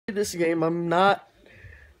this game. I'm not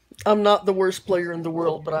the worst player in the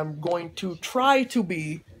world, but I'm going to try to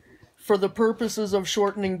be, for the purposes of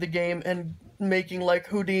shortening the game and making like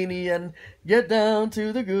Houdini and get down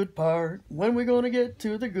to the good part. When we gonna get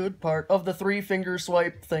to the good part of the 3-finger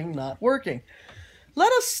swipe thing not working?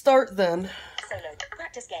 Let us start then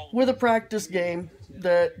with a practice game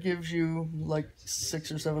that gives you like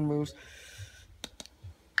 6 or 7 moves.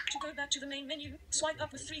 To go back to the main menu, swipe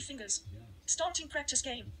up with 3 fingers. Starting practice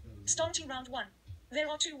game. Starting round 1. There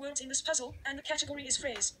are 2 words in this puzzle, and the category is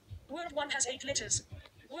phrase. Word 1 has 8 letters.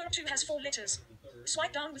 Word 2 has 4 letters.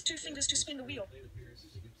 Swipe down with 2 fingers to spin the wheel.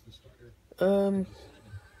 The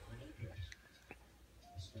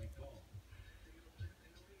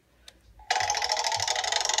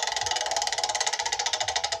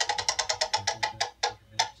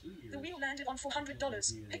wheel landed on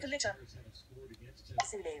 $400. Pick a letter.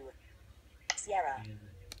 Zulu. Sierra.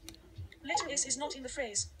 Letter S is not in the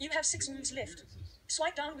phrase. You have 6 moves left.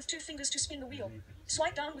 Swipe down with 2 fingers to spin the wheel.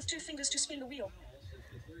 Swipe down with 2 fingers to spin the wheel.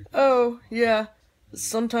 Oh, yeah.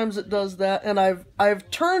 Sometimes it does that, and I've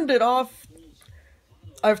turned it off.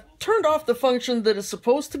 I've turned off the function that is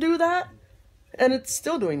supposed to do that, and it's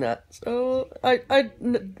still doing that. So I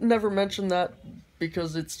never mentioned that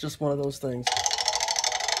because it's just one of those things.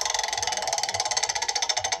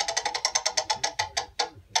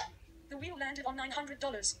 The wheel landed on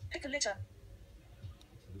 $900. Pick a letter.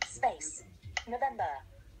 Space. November.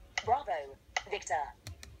 Bravo. Victor.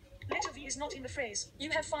 Letter V is not in the phrase.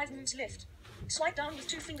 You have 5 moves left. Swipe down with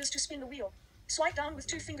 2 fingers to spin the wheel. Swipe down with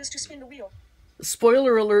 2 fingers to spin the wheel.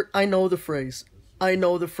 Spoiler alert, I know the phrase. I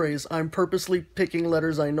know the phrase. I'm purposely picking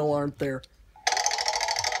letters I know aren't there.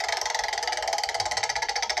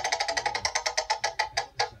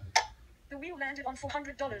 The wheel landed on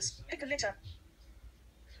 $400. Pick a letter.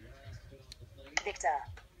 Victor.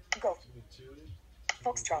 Golf.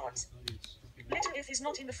 Foxtrot. Letter F is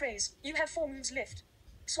not in the phrase. You have 4 moves left.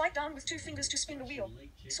 Swipe down with 2 fingers to spin the wheel.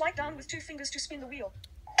 Swipe down with 2 fingers to spin the wheel.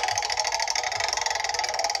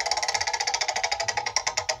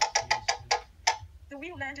 The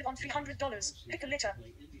wheel landed on $300. Pick a letter.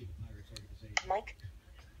 Mike.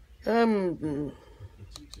 Letter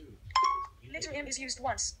M is used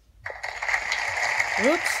once.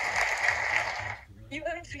 Whoops. You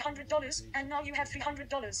earned $300, and now you have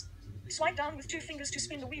 $300. Swipe down with 2 fingers to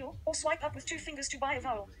spin the wheel, or swipe up with 2 fingers to buy a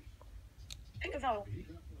vowel. Pick a vowel.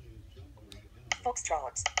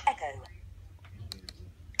 Foxtrot. Echo.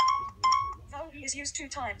 Vowel E is used 2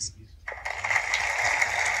 times.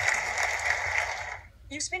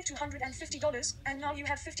 You spent $250, and now you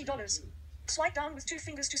have $50. Swipe down with 2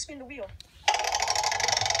 fingers to spin the wheel.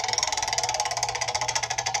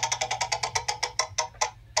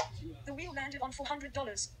 The wheel landed on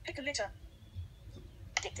 $400. Pick a letter.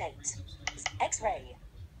 Dictate. X-ray.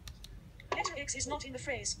 Letter X is not in the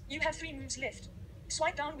phrase. You have 3 moves left.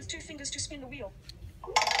 Swipe down with 2 fingers to spin the wheel.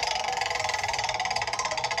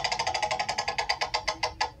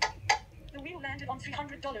 The wheel landed on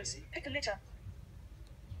 $300. Pick a letter.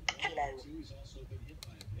 Kilo.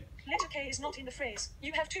 Letter K is not in the phrase.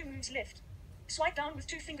 You have 2 moves left. Swipe down with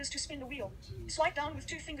 2 fingers to spin the wheel. Swipe down with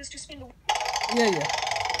 2 fingers to spin the wheel. Yeah.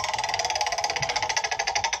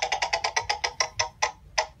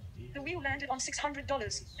 The wheel landed on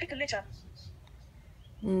 $600. Pick a letter.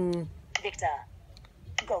 Victor.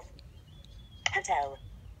 Golf. Hotel.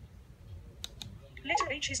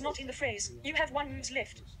 Letter H is not in the phrase. You have 1 moves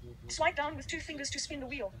left. Swipe down with 2 fingers to spin the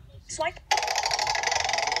wheel. Swipe.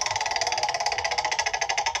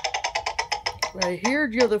 I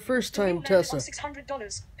heard you the first The wheel time, landed Tessa. on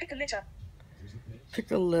 $600. Pick a letter.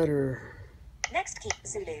 Pick a letter. Next key.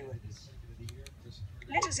 Zulu.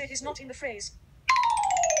 Letter Z is not in the phrase.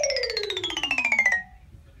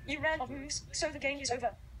 You ran out of moves, so the game is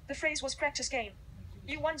over. The phrase was practice game.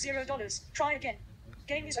 You won $0. Try again.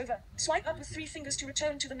 Game is over. Swipe up with 3 fingers to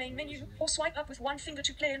return to the main menu, or swipe up with 1 finger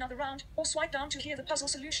to play another round, or swipe down to hear the puzzle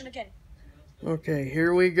solution again. Okay,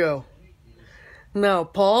 here we go. Now,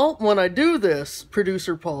 Paul, when I do this,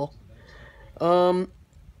 producer Paul, I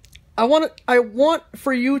want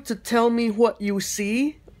for you to tell me what you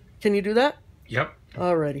see. Can you do that? Yep.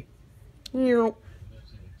 Alrighty.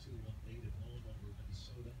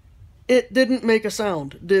 It didn't make a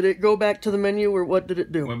sound. Did it go back to the menu, or what did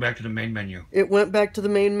it do? Went back to the main menu. It went back to the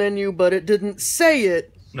main menu, but it didn't say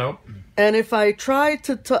it. Nope. And if I try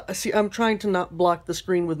to see, I'm trying to not block the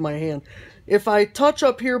screen with my hand. If I touch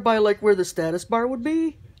up here by like where the status bar would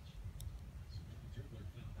be,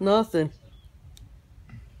 nothing.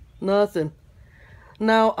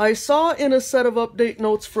 Now, I saw in a set of update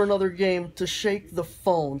notes for another game to shake the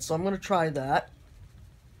phone, so I'm going to try that.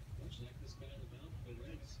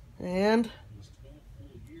 And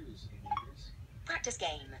Practice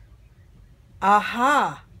game.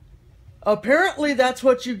 aha! Apparently that's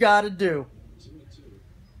what you gotta do.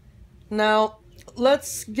 Now,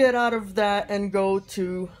 let's get out of that and go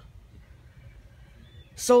to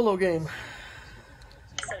solo game.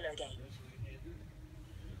 Solo game.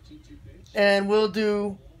 And we'll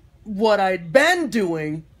do what I'd been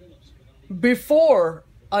doing before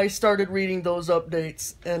I started reading those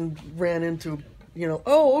updates and ran into,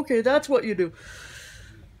 oh, okay, that's what you do.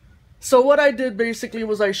 So what I did basically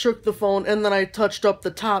was I shook the phone and then I touched up the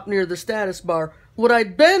top near the status bar. What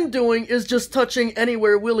I'd been doing is just touching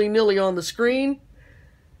anywhere willy-nilly on the screen,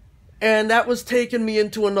 and that was taking me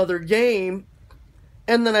into another game,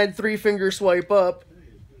 and then I'd 3-finger swipe up,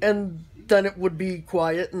 and then it would be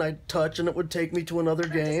quiet, and I'd touch, and it would take me to another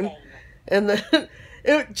game, and then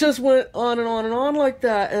it just went on and on and on like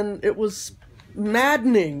that, and it was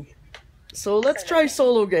maddening. So let's try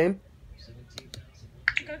solo game.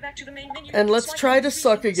 Go back to the main menu. And let's Swipe try up to 3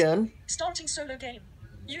 suck fingers. again. Starting solo game.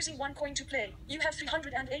 Using 1 coin to play. You have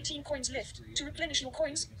 318 coins left. To replenish your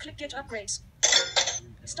coins, click get upgrades.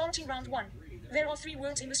 Starting round 1. There are 3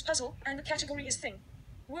 words in this puzzle, and the category is thing.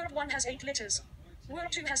 Word 1 has 8 letters.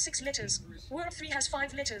 Word 2 has 6 letters. Word 3 has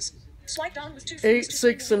 5 letters. Swipe down with 2 fingers 8, to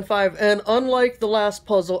spin 6, the and wheel. 5. And unlike the last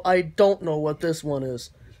puzzle, I don't know what this one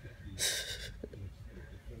is.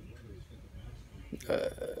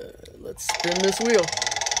 Let's spin this wheel.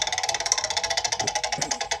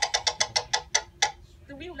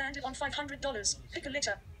 The wheel landed on $500. Pick a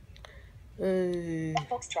letter.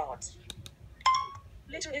 Foxtrot.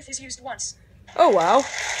 Letter F is used once. Oh, wow.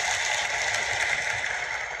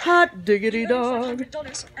 Hot diggity You dog. earned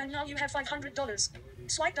 $500, and now you have $500.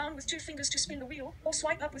 Swipe down with 2 fingers to spin the wheel, or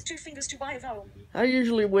swipe up with 2 fingers to buy a vowel. I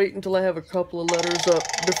usually wait until I have a couple of letters up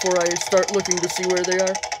before I start looking to see where they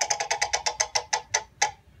are.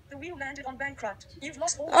 The wheel landed on bankrupt. You've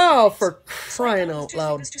lost all. Oh, the for Swipe crying down with out 2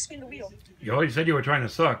 loud. fingers to spin the wheel. You always said you were trying to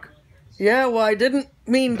suck. Yeah, well, I didn't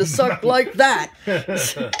mean to suck like that.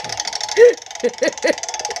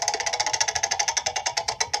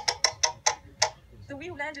 The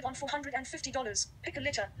wheel landed on $450. Pick a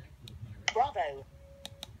letter. Bravo.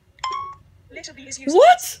 Letter B is used.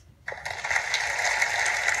 What?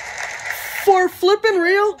 For flipping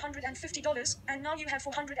real? $450, and now you have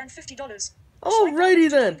 $450. Alrighty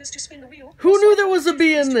then. To spin the wheel, Who or knew swipe there up was with a 2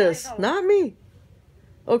 B fingers in to buy a this? vowel. Not me.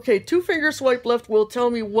 Okay, 2-finger swipe left will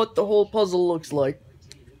tell me what the whole puzzle looks like.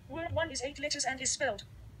 Word 1 is 8 letters and is spelled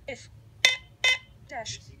F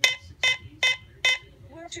dash.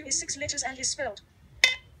 Word 2 is 6 letters and is spelled.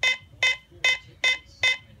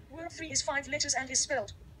 Word 3 is 5 letters and is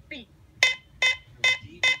spelled B.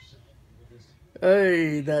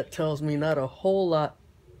 Hey, that tells me not a whole lot.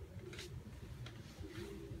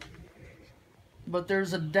 But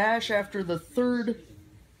there's a dash after the third.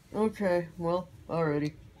 Okay, well,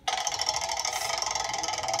 alrighty.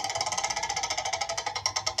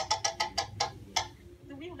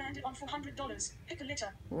 The wheel landed on $400. Pick a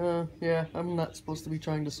letter. Yeah, I'm not supposed to be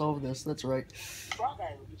trying to solve this. That's right. Bravo.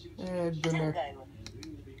 I've been there. Tango.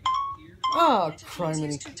 Ah, Letter P is criminy.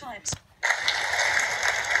 used 2 times.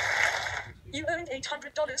 You earned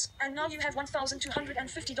 $800, and now you have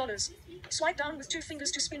 $1,250. Swipe down with 2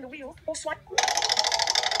 fingers to spin the wheel, or swipe.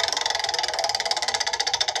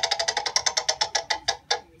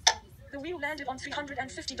 The wheel landed on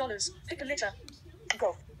 $350. Pick a letter.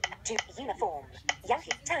 Golf. To uniform.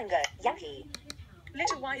 Yankee. Tango. Yankee.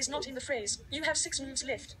 Letter Y is not in the phrase. You have 6 moves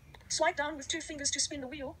left. Swipe down with 2 fingers to spin the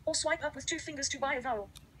wheel, or swipe up with 2 fingers to buy a vowel.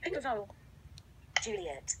 Pick a vowel.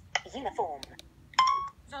 Juliet. Uniform.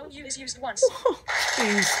 Vowel U is used once.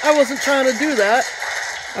 Jeez, I wasn't trying to do that.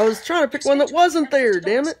 I was trying to pick one that wasn't there,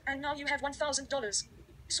 damn it. And now you have $1,000.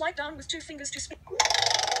 Swipe down with 2 fingers to spin.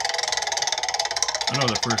 I know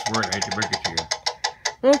the first word. I hate to break it to you.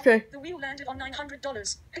 Okay. The wheel landed on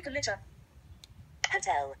 $900. Pick a letter.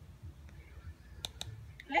 Hotel.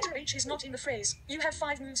 Letter H is not in the phrase. You have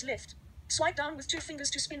 5 moves left. Swipe down with 2 fingers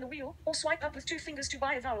to spin the wheel, or swipe up with 2 fingers to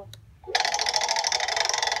buy a vowel.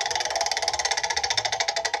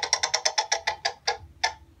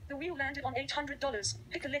 The wheel landed on $800.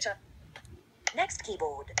 Pick a letter. Next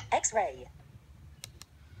keyboard. X-ray.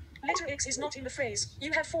 Letter X is not in the phrase.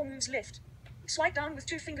 You have 4 moves left. Swipe down with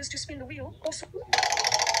 2 fingers to spin the wheel, or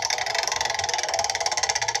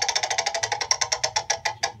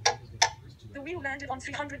The wheel landed on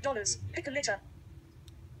 $300. Pick a letter.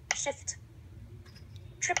 Shift.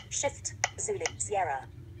 Trip. Shift. Zulu. Sierra.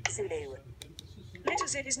 Zulu. Letter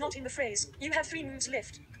Z is not in the phrase. You have 3 moves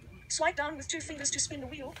left. Swipe down with 2 fingers to spin the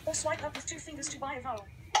wheel, or swipe up with 2 fingers to buy a vowel.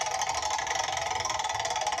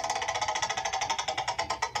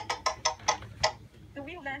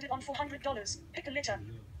 landed on $400. Pick a letter.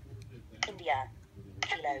 India.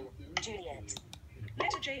 Kilo. Juliet.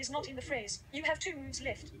 Letter J is not in the phrase. You have 2 moves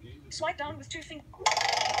left. Swipe down with 2 fingers.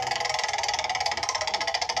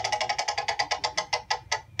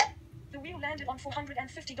 The wheel landed on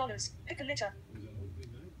 $450. Pick a letter.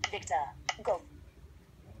 Victor. Golf.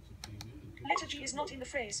 Letter G is not in the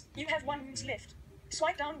phrase. You have 1 move left.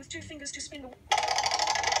 Swipe down with 2 fingers to spin the.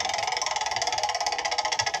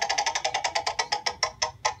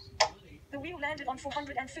 The wheel landed on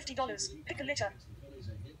 $450. Pick a letter.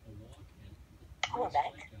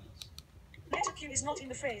 Quebec. Letter Q is not in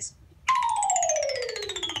the phrase.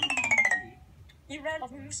 You ran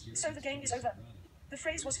out of moves, so the game is over. The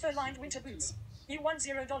phrase was fur-lined winter boots. You won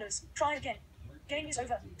 $0. Try again. Game is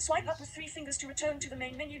over. Swipe up with 3 fingers to return to the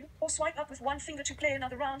main menu, or swipe up with 1 finger to play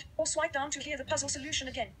another round, or swipe down to hear the puzzle solution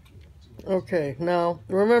again. Okay, now,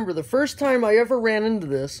 remember, the first time I ever ran into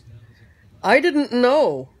this, I didn't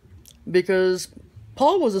know, because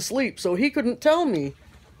Paul was asleep, so he couldn't tell me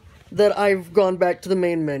that I've gone back to the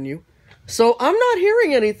main menu. So I'm not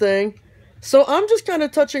hearing anything, so I'm just kind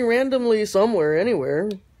of touching randomly somewhere, anywhere.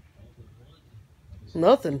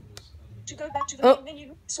 Nothing. To go back to the main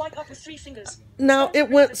menu, swipe up with 3 fingers. Now, it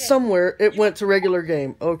went somewhere. It went to regular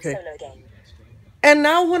game. Okay. Solo game. And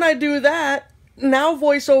now when I do that, now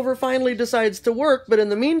VoiceOver finally decides to work, but in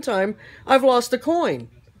the meantime, I've lost a coin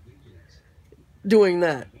doing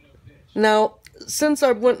that. Now, since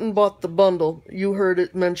I went and bought the bundle, you heard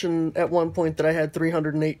it mentioned at one point that I had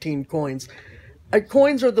 318 coins.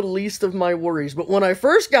 Coins are the least of my worries, but when I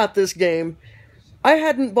first got this game, I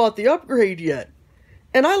hadn't bought the upgrade yet.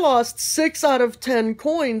 And I lost 6 out of 10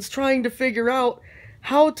 coins trying to figure out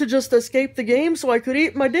how to just escape the game so I could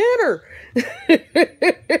eat my dinner.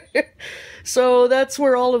 So that's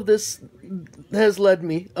where all of this has led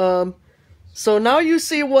me. So now you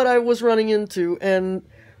see what I was running into, and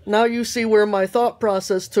now you see where my thought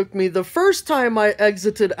process took me. The first time I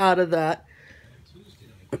exited out of that,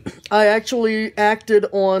 I actually acted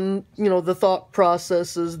on, the thought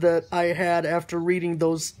processes that I had after reading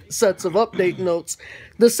those sets of update notes.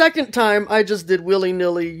 The second time, I just did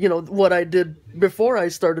willy-nilly, what I did before I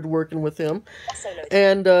started working with him.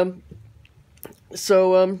 And,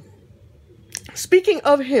 speaking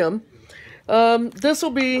of him, this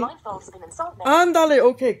will be... Andale,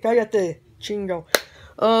 okay, cállate, chingo.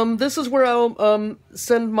 This is where I'll,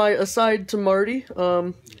 send my aside to Marty.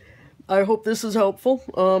 I hope this is helpful.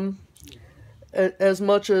 As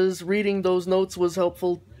much as reading those notes was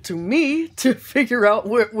helpful to me to figure out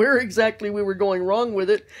where exactly we were going wrong with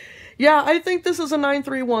it. Yeah, I think this is a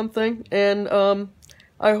 931 thing, and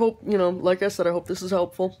I hope, like I said, I hope this is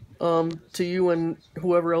helpful to you and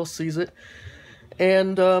whoever else sees it.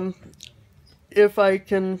 And if I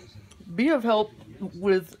can be of help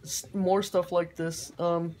with more stuff like this,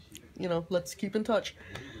 let's keep in touch.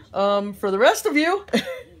 For the rest of you,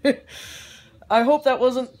 I hope that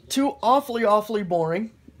wasn't too awfully boring,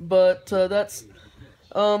 but that's,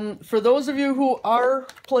 for those of you who are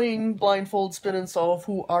playing Blindfold Spin and Solve,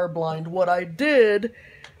 who are blind, what I did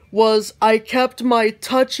was I kept my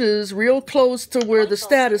touches real close to where the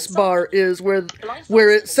status bar is, where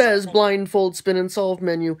it says Blindfold Spin and Solve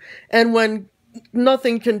menu, and when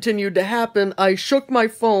nothing continued to happen, I shook my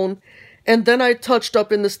phone, and then I touched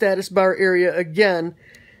up in the status bar area again,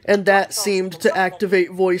 and that seemed to activate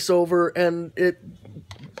VoiceOver, and it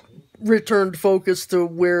returned focus to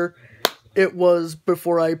where it was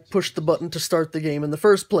before I pushed the button to start the game in the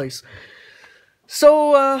first place.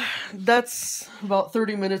 So, that's about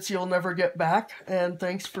 30 minutes you'll never get back, and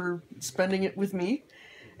thanks for spending it with me.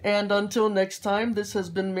 And until next time, this has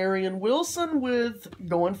been Marion Wilson with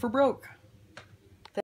Going for Broke.